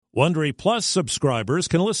Wondery Plus subscribers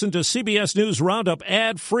can listen to CBS News Roundup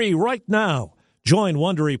ad-free right now. Join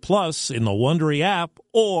Wondery Plus in the Wondery app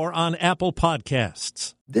or on Apple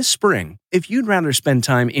Podcasts. This spring, if you'd rather spend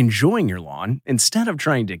time enjoying your lawn instead of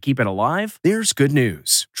trying to keep it alive, there's good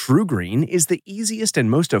news. True Green is the easiest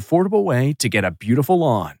and most affordable way to get a beautiful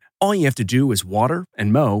lawn. All you have to do is water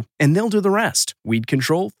and mow, and they'll do the rest. Weed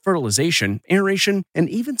control, fertilization, aeration, and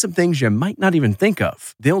even some things you might not even think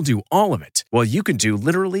of. They'll do all of it, while you can do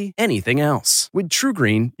literally anything else. With True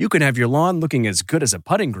Green, you can have your lawn looking as good as a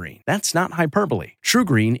putting green. That's not hyperbole. True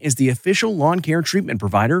Green is the official lawn care treatment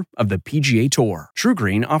provider of the PGA Tour. True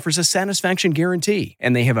Green offers a satisfaction guarantee,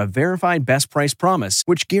 and they have a verified best price promise,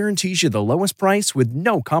 which guarantees you the lowest price with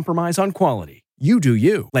no compromise on quality. You do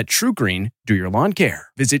you. Let True Green do your lawn care.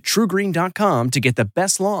 Visit TrueGreen.com to get the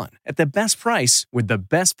best lawn at the best price with the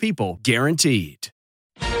best people guaranteed.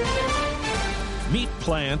 Meat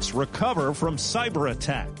plants recover from cyber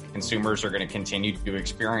attack. Consumers are going to continue to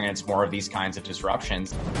experience more of these kinds of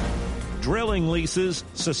disruptions. Drilling leases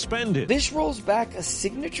suspended. This rolls back a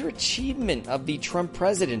signature achievement of the Trump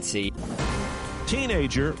presidency.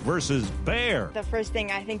 Teenager versus bear. The first thing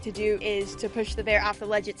I think to do is to push the bear off the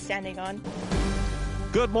ledge it's standing on.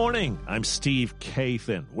 Good morning. I'm Steve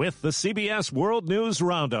Kathan with the CBS World News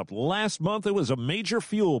Roundup. Last month, it was a major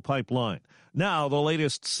fuel pipeline. Now, the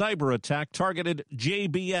latest cyber attack targeted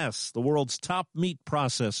JBS, the world's top meat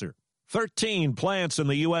processor. 13 plants in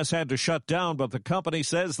the U.S. had to shut down, but the company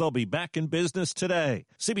says they'll be back in business today.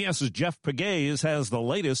 CBS's Jeff Pegues has the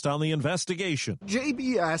latest on the investigation.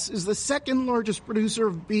 JBS is the second largest producer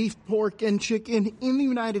of beef, pork, and chicken in the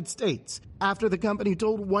United States. After the company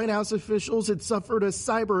told White House officials it suffered a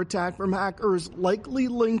cyber attack from hackers likely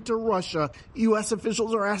linked to Russia, U.S.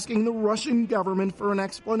 officials are asking the Russian government for an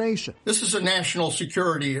explanation. This is a national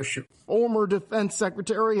security issue. Former Defense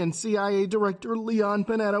Secretary and CIA Director Leon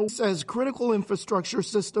Panetta says critical infrastructure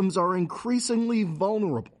systems are increasingly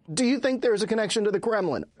vulnerable. Do you think there's a connection to the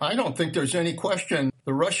Kremlin? I don't think there's any question.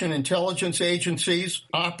 The Russian intelligence agencies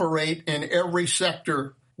operate in every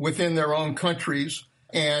sector within their own countries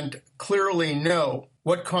and clearly know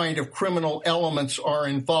what kind of criminal elements are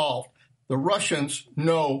involved. The Russians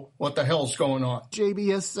know what the hell's going on.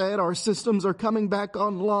 JBS said our systems are coming back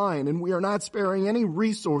online and we are not sparing any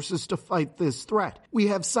resources to fight this threat. We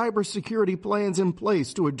have cybersecurity plans in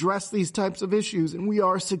place to address these types of issues, and we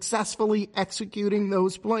are successfully executing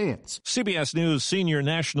those plans. CBS News senior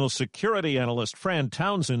national security analyst Fran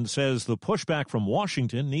Townsend says the pushback from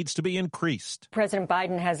Washington needs to be increased. President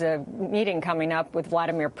Biden has a meeting coming up with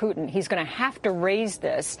Vladimir Putin. He's going to have to raise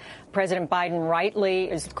this. President Biden rightly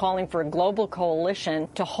is calling for a global coalition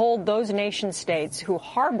to hold those nation states who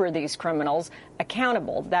harbor these criminals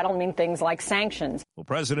accountable. That'll mean things like sanctions. Well,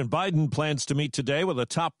 President Biden plans to meet today with a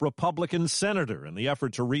top Republican senator in the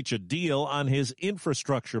effort to reach a deal on his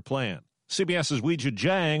infrastructure plan. CBS's Weijia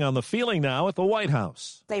Jiang on the feeling now at the White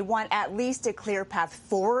House. They want at least a clear path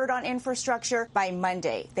forward on infrastructure by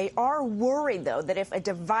Monday. They are worried, though, that if a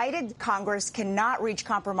divided Congress cannot reach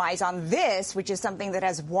compromise on this, which is something that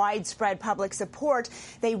has widespread public support,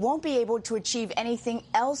 they won't be able to achieve anything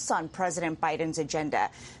else on President Biden's agenda.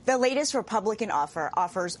 The latest Republican offer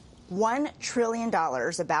offers $1 trillion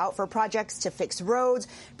for projects to fix roads,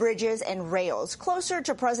 bridges, and rails, closer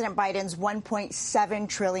to President Biden's $1.7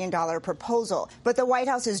 trillion proposal. But the White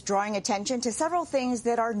House is drawing attention to several things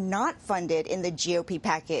that are not funded in the GOP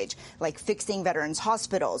package, like fixing veterans'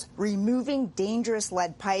 hospitals, removing dangerous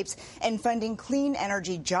lead pipes, and funding clean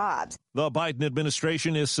energy jobs. The Biden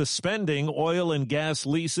administration is suspending oil and gas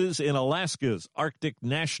leases in Alaska's Arctic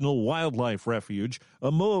National Wildlife Refuge,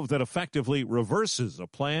 a move that effectively reverses a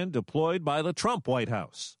plan deployed by the Trump White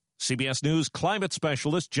House. CBS News climate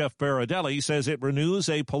specialist Jeff Baradelli says it renews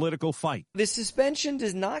a political fight. The suspension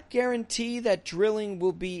does not guarantee that drilling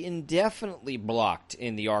will be indefinitely blocked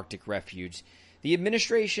in the Arctic refuge. The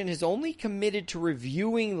administration has only committed to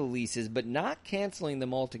reviewing the leases, but not canceling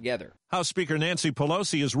them altogether. House Speaker Nancy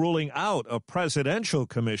Pelosi is ruling out a presidential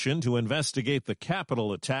commission to investigate the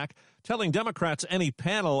Capitol attack, telling Democrats any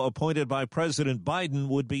panel appointed by President Biden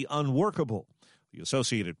would be unworkable. The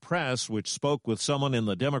Associated Press, which spoke with someone in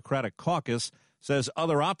the Democratic caucus, says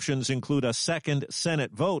other options include a second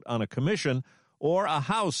Senate vote on a commission or a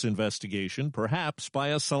House investigation, perhaps by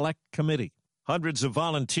a select committee. Hundreds of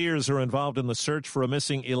volunteers are involved in the search for a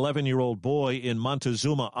missing 11-year-old boy in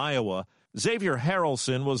Montezuma, Iowa. Xavier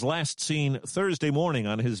Harrelson was last seen Thursday morning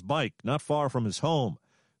on his bike not far from his home.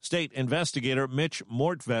 State investigator Mitch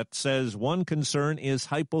Mortvedt says one concern is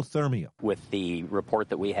hypothermia. With the report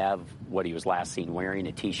that we have, what he was last seen wearing,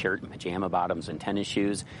 a T-shirt, pajama bottoms, and tennis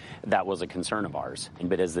shoes, that was a concern of ours.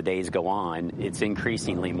 But as the days go on, it's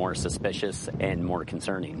increasingly more suspicious and more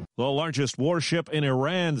concerning. The largest warship in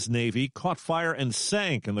Iran's Navy caught fire and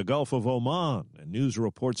sank in the Gulf of Oman. And news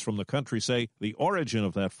reports from the country say the origin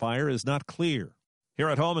of that fire is not clear. Here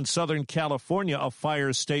at home in Southern California, a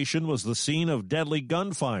fire station was the scene of deadly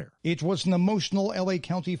gunfire. It was an emotional L.A.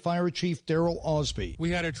 County Fire Chief Darrell Osby. We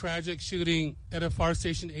had a tragic shooting at a fire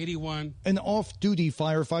station 81. An off-duty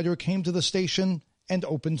firefighter came to the station and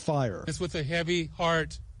opened fire. It's with a heavy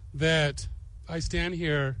heart that I stand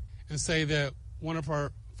here and say that one of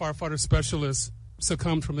our firefighter specialists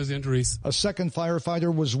succumbed from his injuries. A second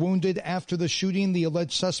firefighter was wounded after the shooting. The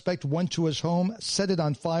alleged suspect went to his home, set it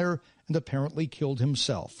on fire, and apparently killed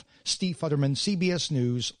himself. Steve Futterman, CBS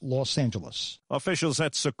News, Los Angeles. Officials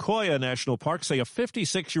at Sequoia National Park say a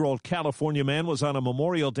 56-year-old California man was on a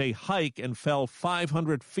Memorial Day hike and fell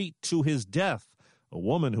 500 feet to his death. A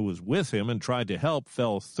woman who was with him and tried to help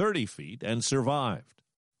fell 30 feet and survived.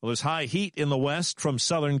 Well, there's high heat in the west from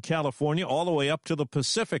Southern California all the way up to the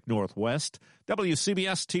Pacific Northwest.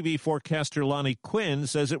 WCBS TV forecaster Lonnie Quinn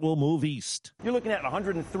says it will move east. You're looking at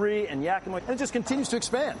 103 in Yakima, and it just continues to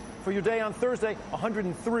expand. For your day on Thursday,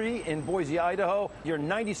 103 in Boise, Idaho. You're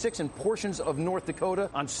 96 in portions of North Dakota.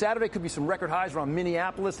 On Saturday, could be some record highs around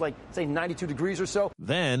Minneapolis, like, say, 92 degrees or so.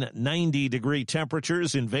 Then 90-degree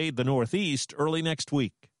temperatures invade the Northeast early next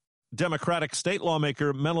week. Democratic state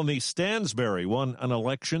lawmaker Melanie Stansbury won an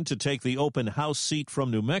election to take the open House seat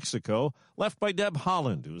from New Mexico, left by Deb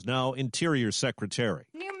Haaland, who's now Interior Secretary.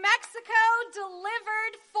 New Mexico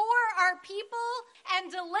delivered for our people and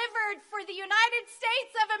delivered for the United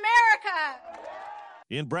States of America.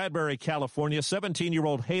 In Bradbury, California,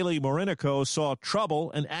 17-year-old Haley Morinico saw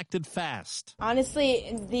trouble and acted fast.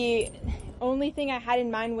 Honestly, the only thing I had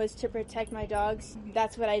in mind was to protect my dogs.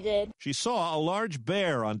 That's what I did. She saw a large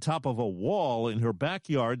bear on top of a wall in her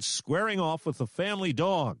backyard squaring off with the family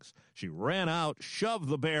dogs. She ran out, shoved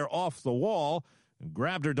the bear off the wall, and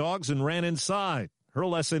grabbed her dogs and ran inside. Her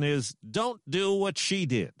lesson is, don't do what she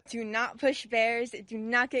did. Do not push bears. Do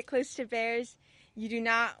not get close to bears. You do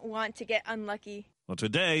not want to get unlucky. Well,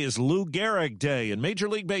 today is Lou Gehrig Day in Major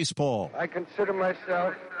League Baseball. I consider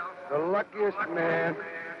myself the luckiest man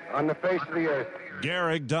on the face of the earth.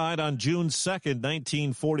 Gehrig died on June 2nd,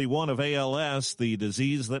 1941 of ALS, the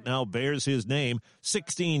disease that now bears his name,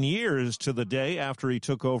 16 years to the day after he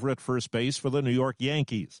took over at first base for the New York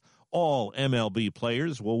Yankees. All MLB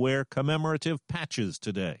players will wear commemorative patches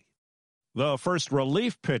today. The first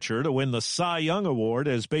relief pitcher to win the Cy Young Award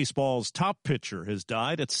as baseball's top pitcher has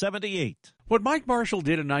died at 78. What Mike Marshall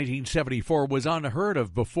did in 1974 was unheard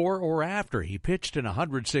of before or after. He pitched in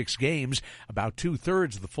 106 games, about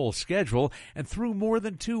two-thirds of the full schedule, and threw more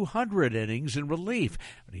than 200 innings in relief.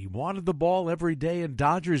 But he wanted the ball every day, and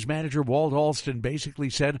Dodgers manager Walt Alston basically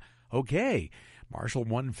said, okay. Marshall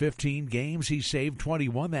won 15 games. He saved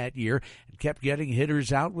 21 that year and kept getting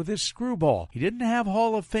hitters out with his screwball. He didn't have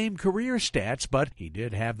Hall of Fame career stats, but he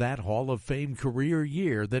did have that Hall of Fame career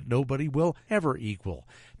year that nobody will ever equal.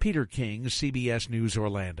 Peter King, CBS News,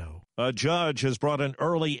 Orlando. A judge has brought an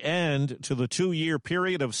early end to the 2-year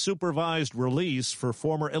period of supervised release for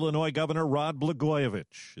former Illinois Governor Rod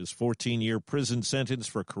Blagojevich. His 14-year prison sentence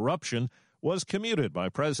for corruption was commuted by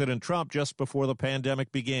President Trump just before the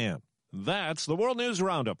pandemic began. That's the World News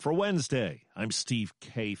Roundup for Wednesday. I'm Steve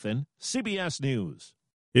Kathan, CBS News.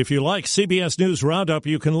 If you like CBS News Roundup,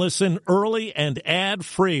 you can listen early and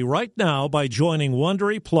ad-free right now by joining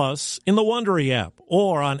Wondery Plus in the Wondery app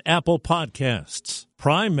or on Apple Podcasts.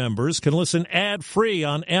 Prime members can listen ad-free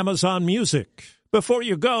on Amazon Music. Before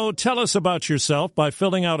you go, tell us about yourself by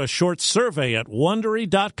filling out a short survey at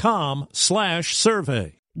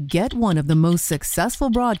Wondery.com/survey. Get one of the most successful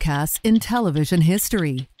broadcasts in television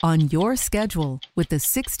history on your schedule with the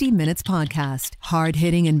 60 Minutes Podcast.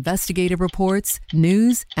 Hard-hitting investigative reports,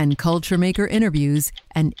 news, and culture maker interviews,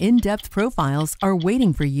 and in-depth profiles are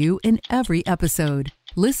waiting for you in every episode.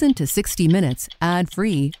 Listen to 60 Minutes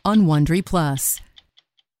ad-free on Wondery Plus.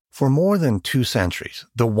 For more than 2 centuries,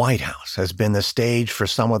 the White House has been the stage for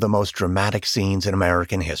some of the most dramatic scenes in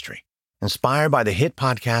American history. Inspired by the hit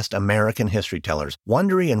podcast American History Tellers,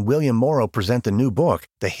 Wondery and William Morrow present the new book,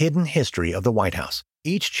 The Hidden History of the White House.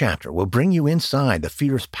 Each chapter will bring you inside the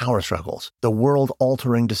fierce power struggles, the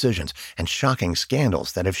world-altering decisions, and shocking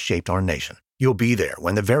scandals that have shaped our nation. You'll be there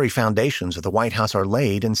when the very foundations of the White House are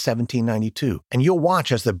laid in 1792, and you'll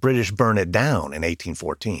watch as the British burn it down in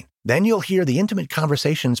 1814. Then you'll hear the intimate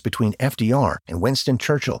conversations between FDR and Winston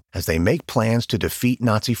Churchill as they make plans to defeat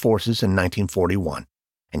Nazi forces in 1941.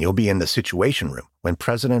 And you'll be in the Situation Room when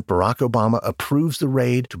President Barack Obama approves the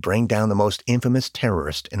raid to bring down the most infamous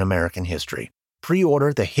terrorist in American history.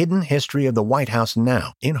 Pre-order The Hidden History of the White House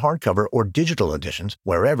now in hardcover or digital editions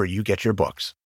wherever you get your books.